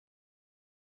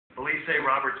Police say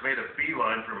Roberts made a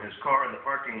beeline from his car in the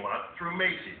parking lot through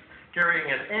Macy's, carrying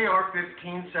an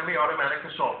AR-15 semi-automatic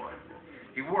assault rifle.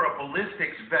 He wore a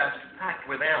ballistics vest packed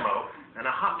with ammo and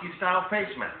a hockey-style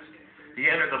face mask. He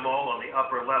entered the mall on the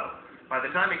upper level. By the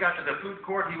time he got to the food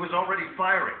court, he was already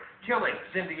firing, killing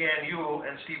Cindy Ann Ewell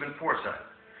and Stephen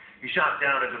Forsythe. He shot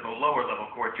down into the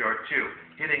lower-level courtyard, too,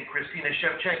 hitting Christina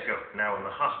Shevchenko, now in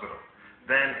the hospital.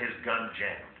 Then his gun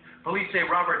jammed. Police say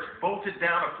Roberts bolted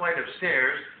down a flight of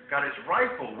stairs, got his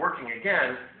rifle working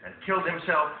again, and killed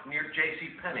himself near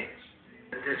J.C. Penney's.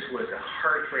 This was a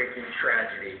heartbreaking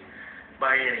tragedy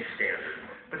by any standard.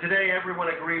 But today,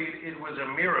 everyone agreed it was a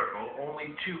miracle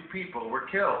only 2 people were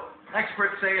killed.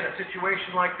 Experts say in a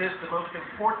situation like this, the most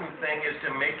important thing is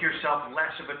to make yourself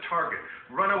less of a target.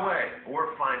 Run away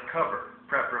or find cover,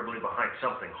 preferably behind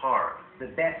something hard.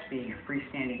 The best being a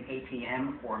freestanding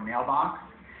ATM or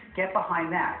mailbox. Get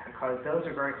behind that, because those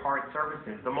are very hard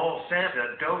surfaces. The mall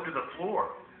Santa dove to the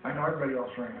floor. I know everybody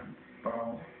else ran, but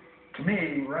to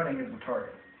me, running is the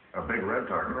target. A big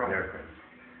red target, right there.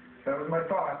 That was my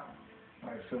thought.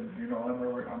 I said, you know,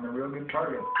 I'm a real good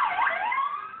target.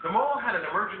 The mall had an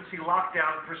emergency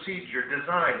lockdown procedure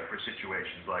designed for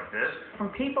situations like this.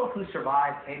 From people who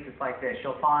survived cases like this,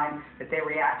 you'll find that they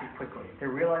reacted quickly. They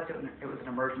realized it was an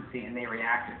emergency, and they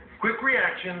reacted. Quick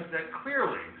reactions that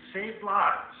clearly saved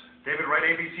lives. David Wright,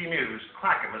 ABC News,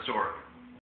 Clackamas, Oregon.